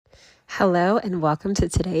Hello and welcome to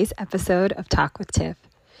today's episode of Talk with Tiff.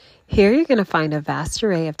 Here you're going to find a vast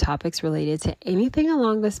array of topics related to anything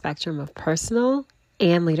along the spectrum of personal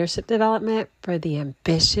and leadership development for the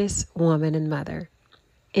ambitious woman and mother.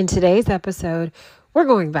 In today's episode, we're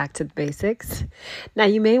going back to the basics. Now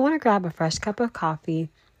you may want to grab a fresh cup of coffee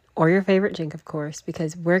or your favorite drink, of course,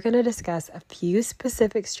 because we're going to discuss a few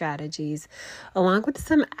specific strategies along with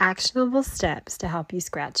some actionable steps to help you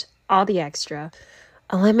scratch all the extra,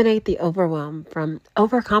 eliminate the overwhelm from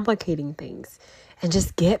overcomplicating things, and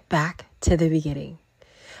just get back to the beginning.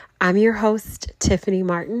 I'm your host, Tiffany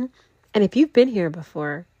Martin, and if you've been here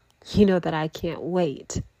before, you know that I can't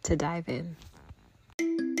wait to dive in.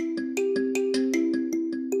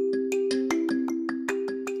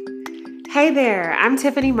 Hey there, I'm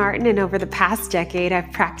Tiffany Martin, and over the past decade,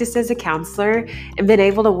 I've practiced as a counselor and been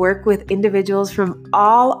able to work with individuals from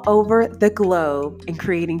all over the globe in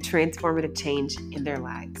creating transformative change in their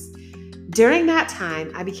lives. During that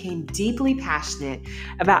time, I became deeply passionate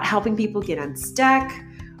about helping people get unstuck,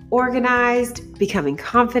 organized, becoming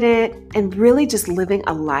confident, and really just living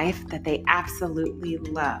a life that they absolutely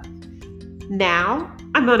love. Now,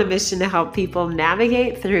 I'm on a mission to help people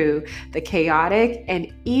navigate through the chaotic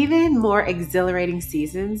and even more exhilarating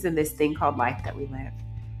seasons in this thing called life that we live.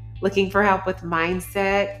 Looking for help with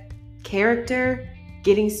mindset, character,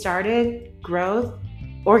 getting started, growth,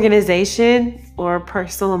 organization, or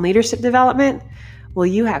personal and leadership development? Well,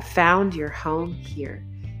 you have found your home here.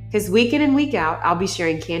 Because week in and week out, I'll be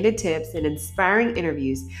sharing candid tips and inspiring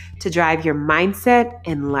interviews to drive your mindset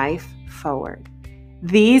and life forward.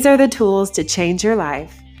 These are the tools to change your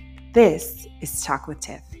life. This is Talk with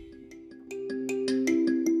Tiff.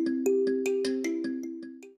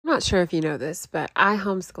 I'm not sure if you know this, but I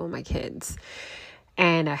homeschool my kids.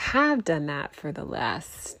 And I have done that for the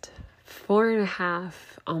last 4.5,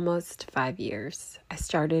 almost 5 years. I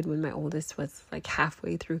started when my oldest was like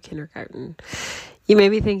halfway through kindergarten. You may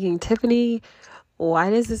be thinking, Tiffany, why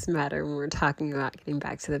does this matter when we're talking about getting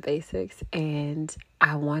back to the basics? And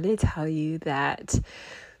I want to tell you that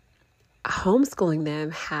homeschooling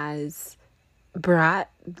them has brought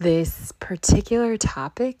this particular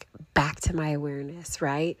topic back to my awareness,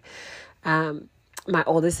 right? My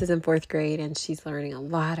oldest is in 4th grade and she's learning a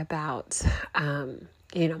lot about,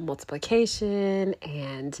 multiplication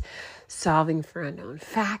and solving for unknown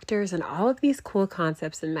factors and all of these cool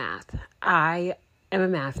concepts in math. I am a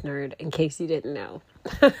math nerd, in case you didn't know.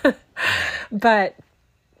 But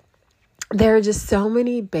there are just so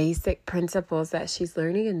many basic principles that she's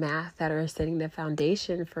learning in math that are setting the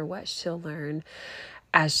foundation for what she'll learn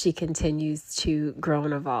as she continues to grow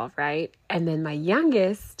and evolve, right? And then my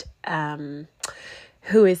youngest,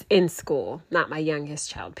 who is in school, not my youngest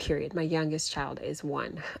child, period. My youngest child is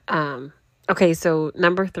 1. Okay, so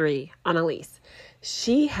number 3, Annalise.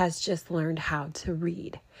 She has just learned how to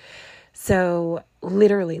read. So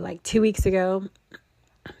literally like 2 weeks ago,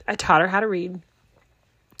 I taught her how to read.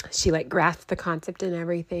 She grasped the concept and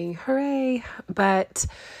everything. Hooray. But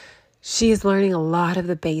she is learning a lot of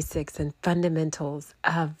the basics and fundamentals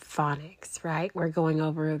of phonics, right? We're going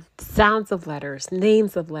over sounds of letters,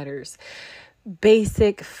 names of letters,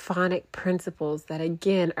 basic phonic principles that,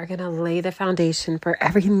 again, are going to lay the foundation for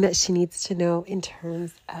everything that she needs to know in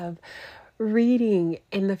terms of reading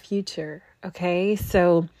in the future. Okay.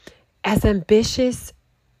 So as ambitious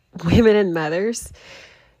women and mothers,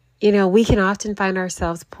 we can often find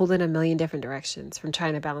ourselves pulled in a million different directions, from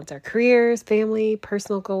trying to balance our careers, family,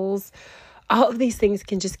 personal goals. All of these things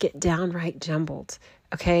can just get downright jumbled,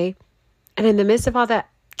 okay? And in the midst of all that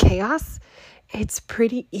chaos, it's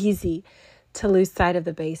pretty easy to lose sight of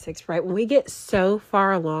the basics, right? When we get so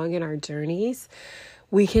far along in our journeys,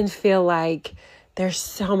 we can feel like there's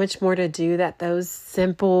so much more to do, that those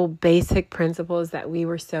simple, basic principles that we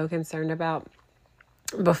were so concerned about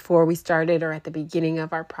before we started, or at the beginning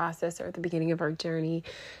of our process, or at the beginning of our journey,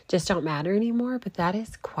 just don't matter anymore. But that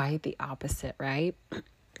is quite the opposite, right?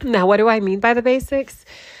 Now, what do I mean by the basics?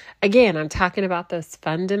 Again, I'm talking about those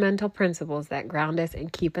fundamental principles that ground us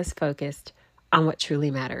and keep us focused on what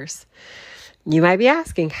truly matters. You might be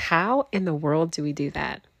asking, how in the world do we do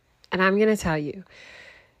that? And I'm going to tell you,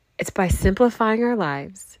 it's by simplifying our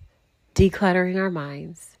lives, decluttering our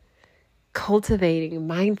minds, cultivating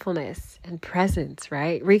mindfulness and presence,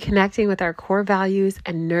 right? Reconnecting with our core values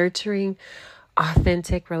and nurturing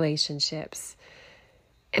authentic relationships.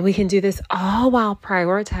 And we can do this all while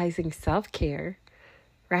prioritizing self-care,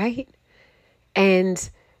 right? And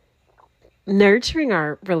nurturing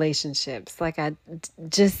our relationships, like I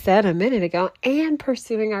just said a minute ago, and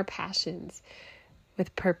pursuing our passions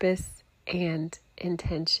with purpose and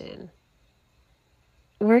intention.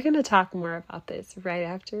 we're going to talk more about this right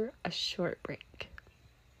after a short break.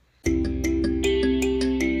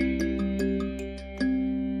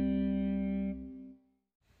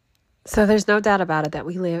 So there's no doubt about it that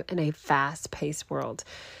we live in a fast-paced world,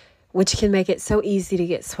 which can make it so easy to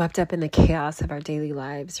get swept up in the chaos of our daily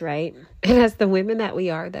lives, right? And as the women that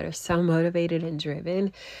we are that are so motivated and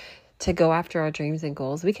driven to go after our dreams and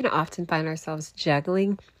goals, we can often find ourselves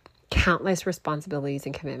juggling countless responsibilities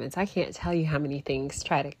and commitments. I can't tell you how many things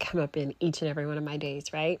try to come up in each and every one of my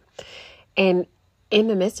days, right? And in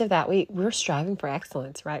the midst of that, we're striving for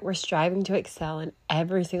excellence, right? We're striving to excel in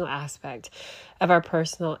every single aspect of our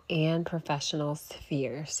personal and professional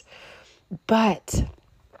spheres. But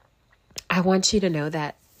I want you to know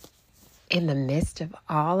that in the midst of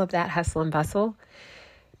all of that hustle and bustle,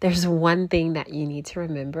 there's one thing that you need to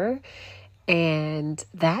remember, and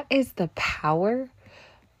that is the power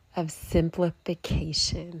of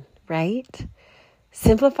simplification, right?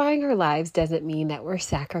 Simplifying our lives doesn't mean that we're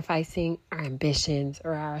sacrificing our ambitions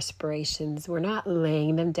or our aspirations. We're not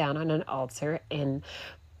laying them down on an altar and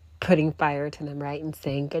putting fire to them, right? And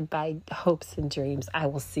saying goodbye, hopes and dreams. I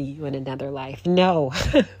will see you in another life. No.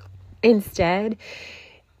 Instead,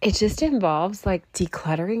 it just involves like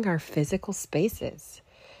decluttering our physical spaces,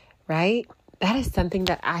 right? That is something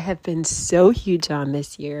that I have been so huge on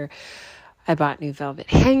this year. I bought new velvet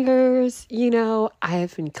hangers, I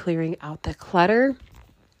have been clearing out the clutter,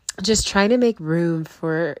 just trying to make room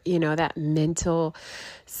for, that mental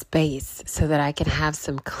space so that I can have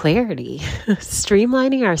some clarity,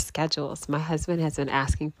 streamlining our schedules. My husband has been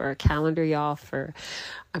asking for a calendar, y'all,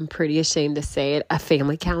 I'm pretty ashamed to say it, a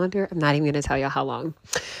family calendar. I'm not even going to tell y'all how long.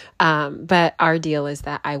 But our deal is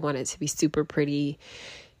that I want it to be super pretty.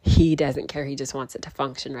 He doesn't care. He just wants it to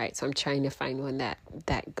function, right? So I'm trying to find one that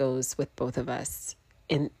goes with both of us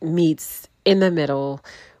and meets in the middle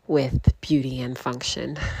with beauty and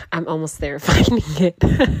function. I'm almost there finding it.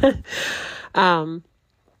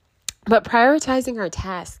 But prioritizing our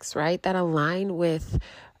tasks, right, that align with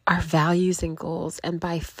our values and goals, and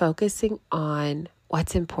by focusing on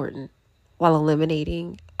what's important while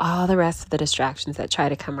eliminating all the rest of the distractions that try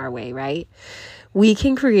to come our way, right? We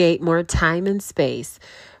can create more time and space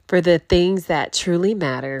for the things that truly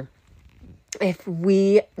matter if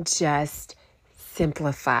we just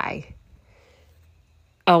simplify.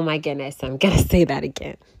 Oh my goodness, I'm going to say that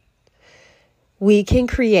again. We can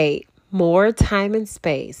create more time and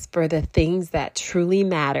space for the things that truly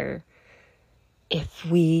matter if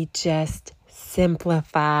we just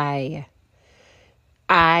simplify.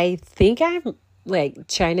 I think I'm like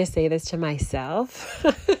trying to say this to myself.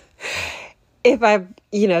 If I've,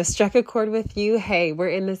 struck a chord with you, hey, we're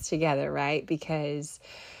in this together, right? Because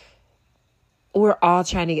we're all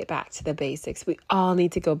trying to get back to the basics. We all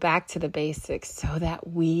need to go back to the basics so that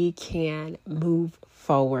we can move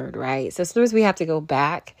forward, right? So sometimes we have to go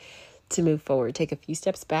back to move forward, take a few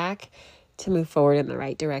steps back to move forward in the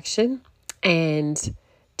right direction, and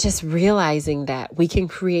just realizing that we can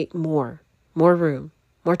create more room,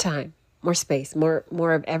 more time, more space, more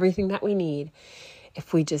of everything that we need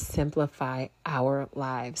if we just simplify our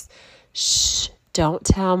lives. Shh, don't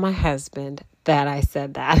tell my husband that I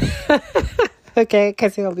said that. Okay,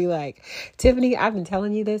 because he'll be like, Tiffany, I've been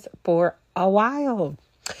telling you this for a while.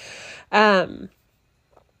 No.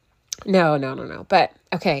 But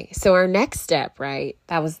okay, so our next step, right?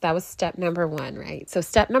 That was step number 1, right? So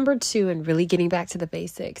step number 2, and really getting back to the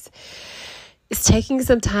basics, is taking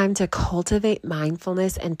some time to cultivate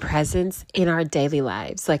mindfulness and presence in our daily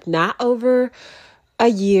lives. Like not over a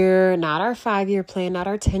year, not our 5-year plan, not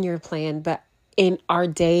our 10-year plan, but in our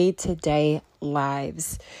day-to-day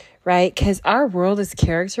lives, right? Because our world is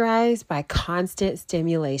characterized by constant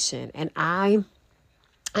stimulation. And I'm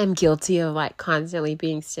guilty of like constantly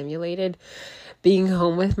being stimulated, being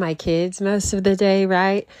home with my kids most of the day,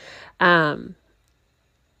 right? And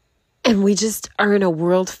we just are in a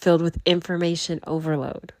world filled with information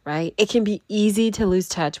overload, right? It can be easy to lose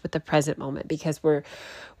touch with the present moment because we're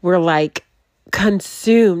like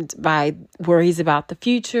consumed by worries about the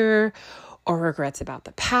future or regrets about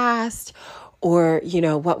the past, or,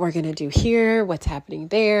 what we're going to do here, what's happening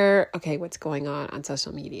there. Okay, what's going on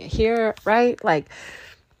social media here, right? Like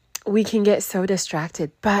we can get so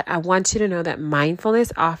distracted, but I want you to know that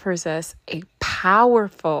mindfulness offers us a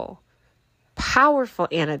powerful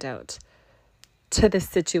antidote to the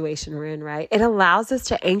situation we're in, right? It allows us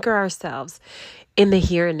to anchor ourselves in the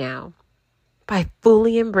here and now by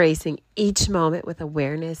fully embracing each moment with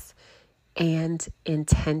awareness and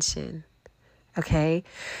intention. Okay.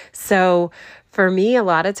 So for me, a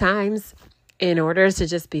lot of times in order to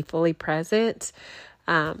just be fully present,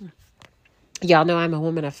 y'all know I'm a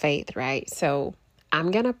woman of faith, right? So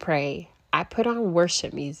I'm going to pray. I put on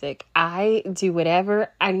worship music. I do whatever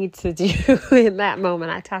I need to do in that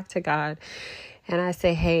moment. I talk to God and I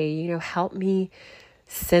say, hey, help me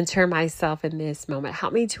center myself in this moment.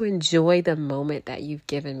 Help me to enjoy the moment that you've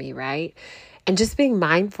given me, right? And just being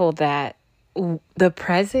mindful that the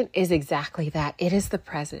present is exactly that. It is the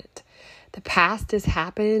present. The past has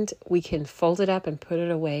happened. We can fold it up and put it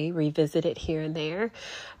away, revisit it here and there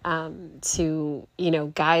to,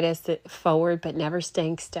 guide us forward, but never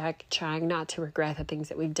staying stuck, trying not to regret the things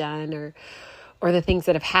that we've done or the things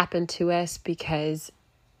that have happened to us, because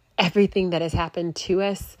everything that has happened to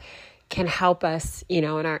us can help us, in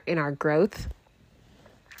our growth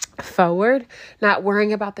forward, not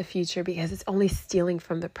worrying about the future because it's only stealing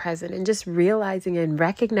from the present, and just realizing and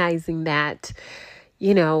recognizing that,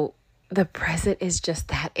 the present is just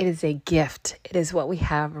that. It is a gift. It is what we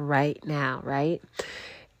have right now, right?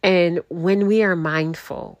 And when we are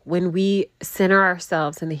mindful, when we center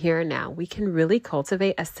ourselves in the here and now, we can really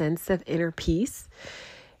cultivate a sense of inner peace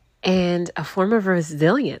and a form of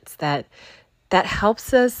resilience that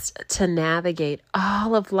helps us to navigate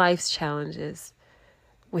all of life's challenges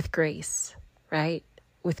with grace, right?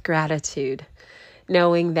 With gratitude,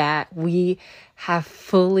 knowing that we have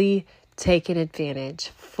fully taken advantage,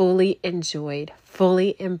 fully enjoyed,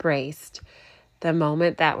 fully embraced the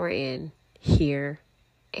moment that we're in here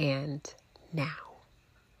and now.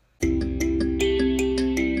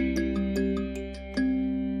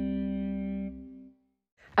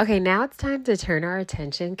 Okay, now it's time to turn our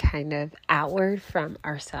attention kind of outward from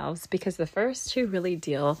ourselves, because the first two really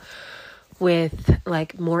deal with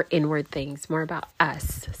like more inward things, more about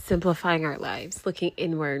us, simplifying our lives, looking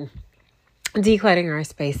inward, decluttering our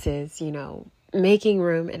spaces, making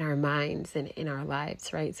room in our minds and in our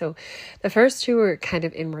lives, right? So the first two are kind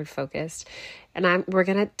of inward focused, and we're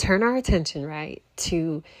going to turn our attention, right,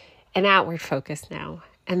 to an outward focus now.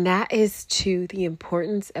 And that is to the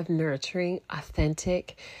importance of nurturing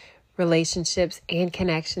authentic relationships and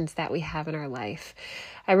connections that we have in our life.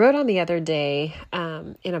 I wrote on the other day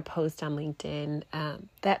in a post on LinkedIn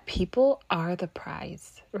that people are the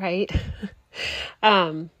prize, right?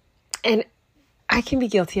 And I can be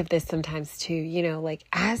guilty of this sometimes too, like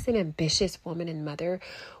as an ambitious woman and mother,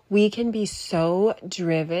 we can be so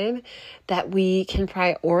driven that we can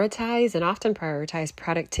prioritize and often prioritize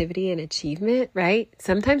productivity and achievement, right?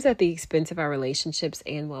 Sometimes at the expense of our relationships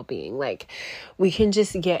and well-being. Like we can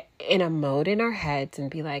just get in a mode in our heads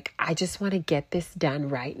and be like, I just want to get this done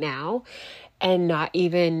right now, and not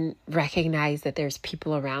even recognize that there's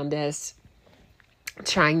people around us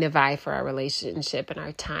trying to vie for our relationship and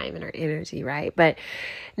our time and our energy, right? But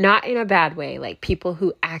not in a bad way, like people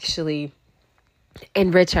who actually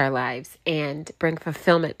enrich our lives and bring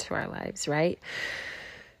fulfillment to our lives, right?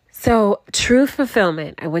 So true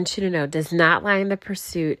fulfillment, I want you to know, does not lie in the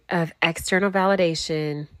pursuit of external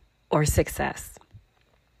validation or success.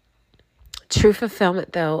 True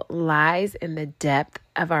fulfillment, though, lies in the depth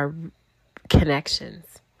of our connections,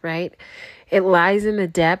 right? It lies in the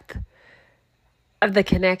depth of the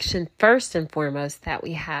connection first and foremost that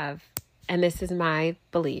we have, and this is my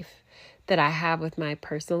belief, that I have with my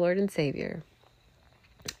personal Lord and Savior.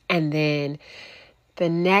 And then the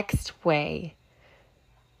next way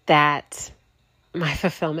that my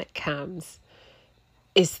fulfillment comes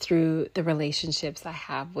is through the relationships I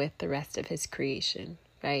have with the rest of His creation,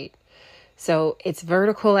 right? So it's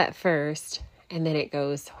vertical at first, and then it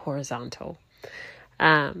goes horizontal.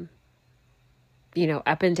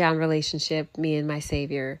 Up and down relationship, me and my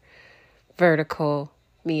Savior. Vertical,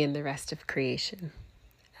 me and the rest of creation.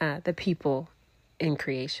 The people in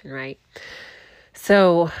creation, right?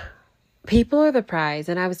 So people are the prize.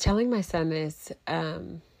 And I was telling my son this,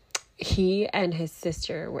 he and his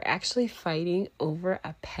sister were actually fighting over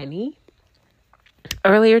a penny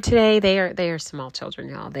earlier today. They are small children,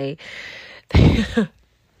 y'all. They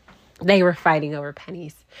were fighting over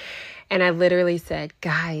pennies. And I literally said,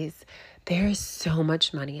 guys, there is so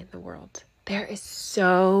much money in the world. There is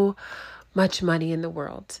so much money in the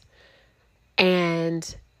world.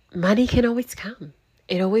 And money can always come.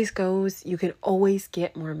 It always goes. You can always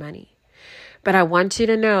get more money. But I want you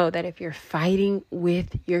to know that if you're fighting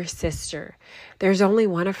with your sister, there's only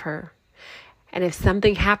one of her. And if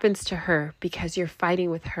something happens to her because you're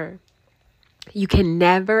fighting with her, you can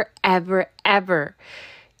never, ever, ever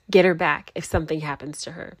get her back if something happens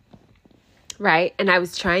to her. Right? And I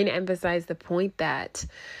was trying to emphasize the point that,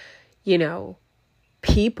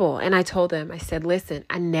 people, and I told them, I said, listen,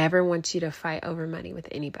 I never want you to fight over money with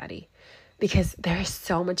anybody, because there's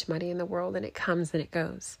so much money in the world and it comes and it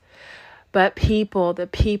goes. But the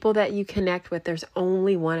people that you connect with, there's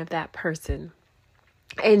only one of that person.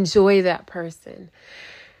 Enjoy that person.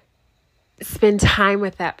 Spend time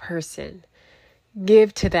with that person.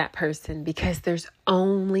 Give to that person, because there's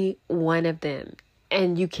only one of them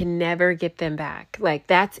and you can never get them back. Like,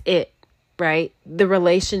 that's it, right? The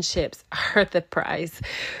relationships are the prize.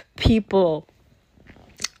 People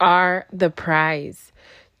are the prize.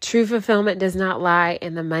 True fulfillment does not lie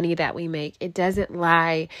in the money that we make. It doesn't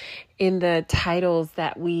lie in the titles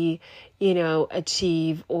that we,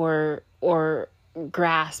 achieve or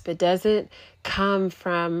grasp. It doesn't come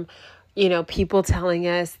from, people telling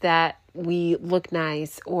us that we look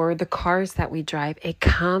nice or the cars that we drive. It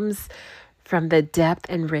comes from the depth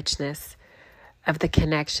and richness of the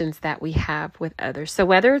connections that we have with others. So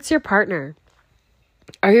whether it's your partner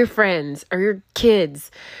or your friends or your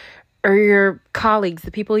kids or your colleagues,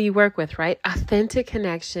 the people you work with, right? Authentic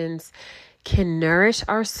connections can nourish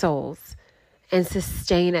our souls and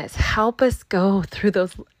sustain us, help us go through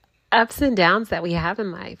those ups and downs that we have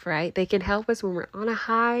in life, right? They can help us when we're on a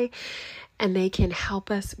high, and they can help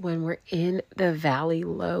us when we're in the valley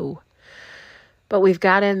low. But we've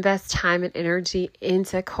got to invest time and energy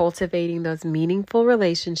into cultivating those meaningful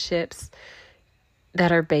relationships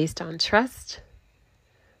that are based on trust,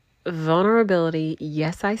 vulnerability,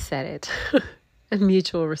 yes, I said it, and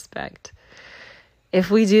mutual respect. If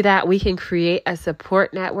we do that, we can create a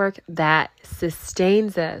support network that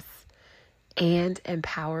sustains us and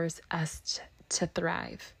empowers us to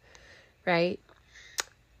thrive, right?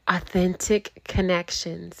 Authentic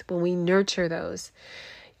connections, when we nurture those,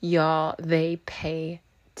 y'all, they pay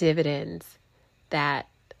dividends that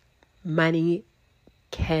money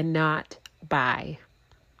cannot buy.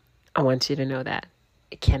 I want you to know that.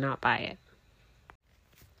 It cannot buy it.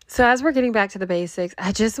 So as we're getting back to the basics,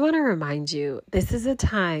 I just want to remind you, this is a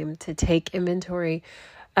time to take inventory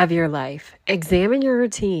of your life. Examine your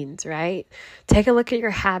routines, right? Take a look at your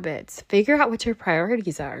habits. Figure out what your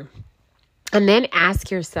priorities are. And then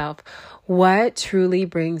ask yourself, what truly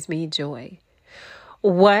brings me joy?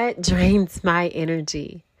 What drains my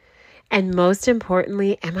energy? And most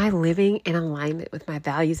importantly, am I living in alignment with my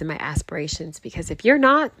values and my aspirations? Because if you're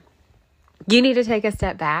not, you need to take a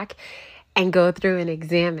step back and go through and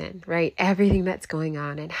examine, right, everything that's going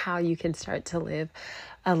on and how you can start to live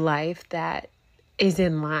a life that is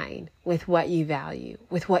in line with what you value,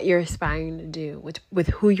 with what you're aspiring to do, with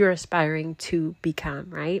who you're aspiring to become,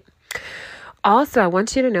 right? Also, I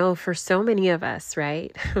want you to know, for so many of us,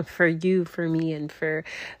 right, for you, for me, and for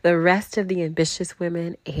the rest of the ambitious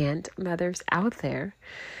women and mothers out there,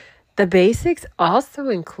 the basics also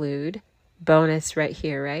include, bonus right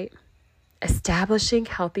here, right? Establishing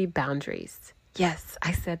healthy boundaries. Yes,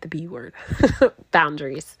 I said the B word,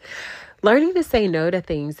 boundaries. Learning to say no to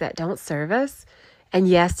things that don't serve us and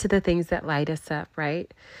yes to the things that light us up,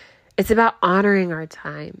 right? It's about honoring our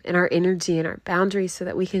time and our energy and our boundaries so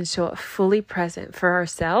that we can show up fully present for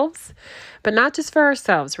ourselves, but not just for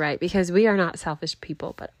ourselves, right? Because we are not selfish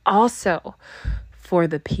people, but also for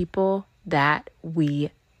the people that we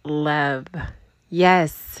love.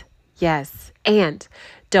 Yes, yes. And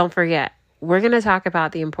don't forget, we're going to talk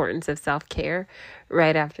about the importance of self-care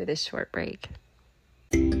right after this short break.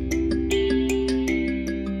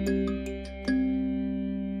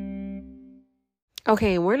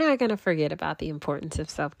 Okay, we're not going to forget about the importance of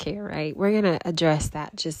self-care, right? We're going to address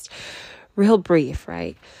that just real brief,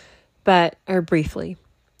 right? Briefly.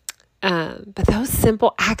 But those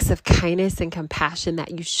simple acts of kindness and compassion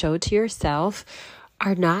that you show to yourself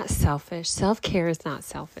are not selfish. Self-care is not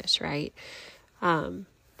selfish, right?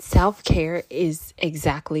 Self-care is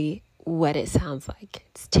exactly what it sounds like.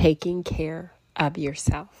 It's taking care of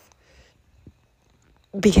yourself.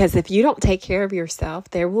 Because if you don't take care of yourself,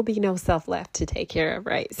 there will be no self left to take care of,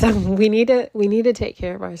 right? So we need to take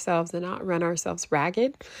care of ourselves and not run ourselves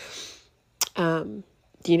ragged, in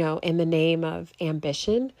the name of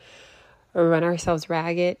ambition, or run ourselves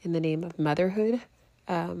ragged in the name of motherhood.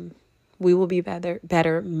 We will be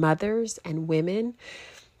better mothers and women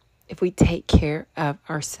if we take care of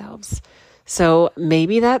ourselves. So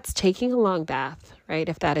maybe that's taking a long bath, right?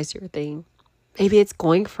 If that is your thing. Maybe it's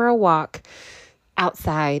going for a walk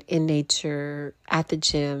outside in nature, at the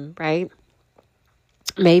gym, right?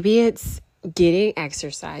 Maybe it's getting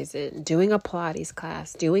exercise in, doing a Pilates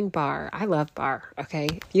class, doing bar. I love bar, okay?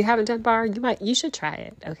 If you haven't done bar, you should try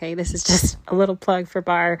it, okay? This is just a little plug for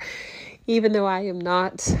bar, even though I am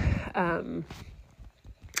not,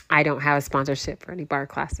 I don't have a sponsorship for any bar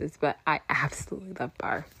classes, but I absolutely love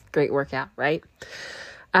bar. Great workout, right?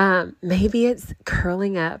 Maybe it's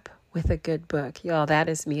curling up with a good book. Y'all, that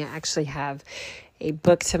is me. I actually have a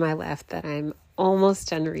book to my left that I'm almost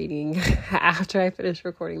done reading. After I finish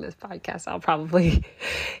recording this podcast, I'll probably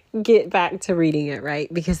get back to reading it,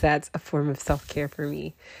 right? Because that's a form of self-care for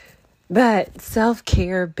me. But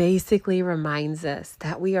self-care basically reminds us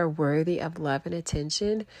that we are worthy of love and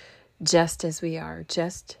attention just as we are,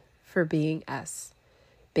 just for being us.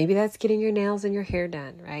 Maybe that's getting your nails and your hair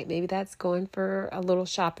done, right? Maybe that's going for a little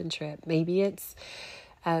shopping trip. Maybe it's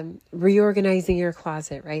reorganizing your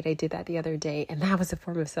closet, right? I did that the other day, and that was a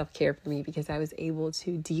form of self-care for me because I was able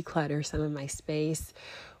to declutter some of my space,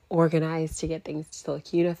 organize to get things to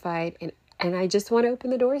look unified. And I just want to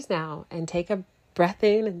open the doors now and take a breath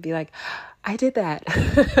in and be like, I did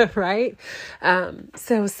that, right?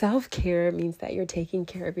 So self-care means that you're taking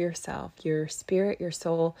care of yourself, your spirit, your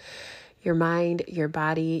soul, your mind, your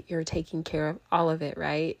body. You're taking care of all of it,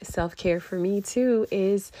 right? Self-care for me too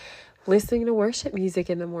is listening to worship music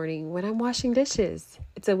in the morning when I'm washing dishes.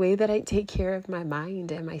 It's a way that I take care of my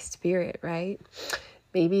mind and my spirit, right?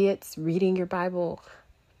 Maybe it's reading your Bible,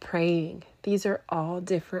 praying. These are all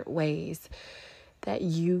different ways that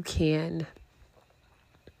you can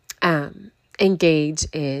engage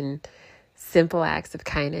in simple acts of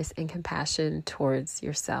kindness and compassion towards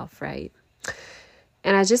yourself, right?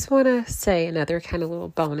 And I just want to say another kind of little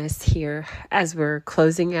bonus here as we're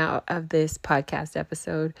closing out of this podcast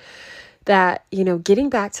episode that, getting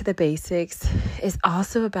back to the basics is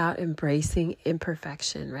also about embracing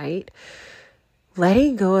imperfection, right?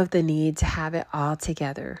 Letting go of the need to have it all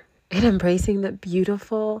together and embracing the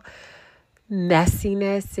beautiful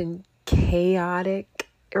messiness and chaotic,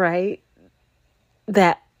 right?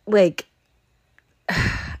 That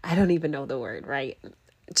I don't even know the word, right?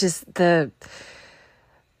 Just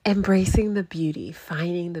embracing the beauty,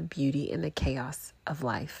 finding the beauty in the chaos of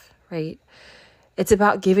life, right? It's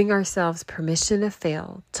about giving ourselves permission to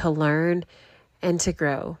fail, to learn, and to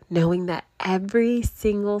grow, knowing that every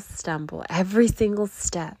single stumble, every single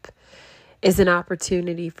step is an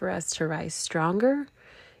opportunity for us to rise stronger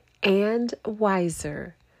and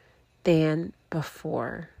wiser than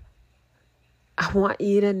before. I want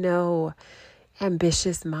you to know,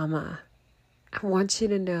 ambitious mama. I want you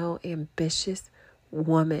to know, ambitious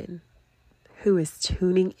woman who is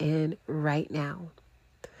tuning in right now.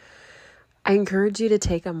 I encourage you to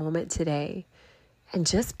take a moment today and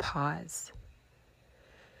just pause.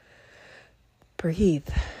 Breathe.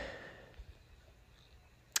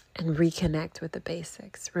 And reconnect with the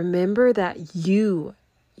basics. Remember that you,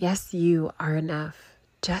 yes, you are enough,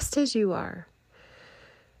 just as you are.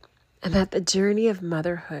 And that the journey of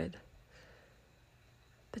motherhood,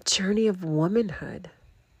 the journey of womanhood,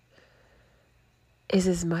 is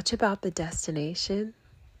as much about the destination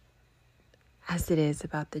as it is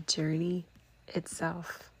about the journey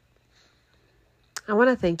itself. I want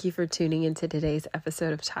to thank you for tuning into today's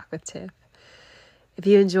episode of Talk with Tiff. If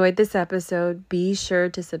you enjoyed this episode, be sure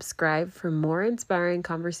to subscribe for more inspiring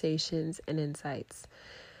conversations and insights.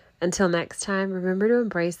 Until next time, remember to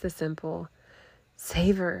embrace the simple,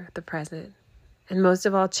 savor the present, and most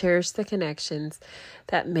of all, cherish the connections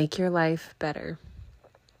that make your life better.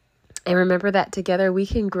 And remember that together we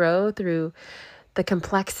can grow through the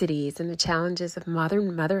complexities and the challenges of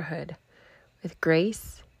modern motherhood with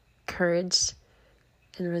grace, courage,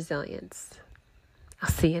 and resilience. I'll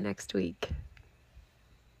see you next week.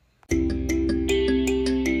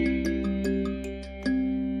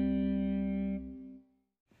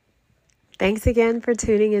 Thanks again for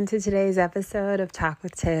tuning into today's episode of Talk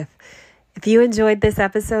with Tiff. If you enjoyed this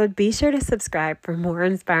episode, be sure to subscribe for more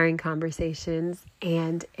inspiring conversations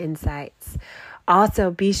and insights.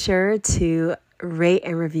 Also, be sure to rate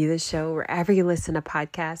and review the show wherever you listen to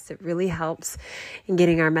podcasts. It really helps in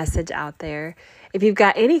getting our message out there. If you've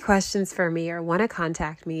got any questions for me or want to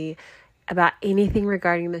contact me about anything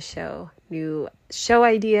regarding the show, new show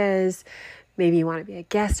ideas, maybe you want to be a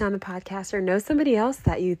guest on the podcast or know somebody else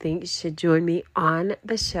that you think should join me on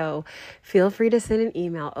the show, feel free to send an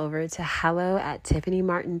email over to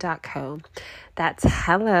hello@tiffanymartin.co. That's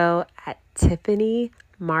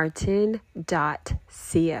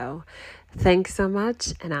hello@tiffanymartin.co. Thanks so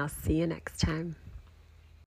much, and I'll see you next time.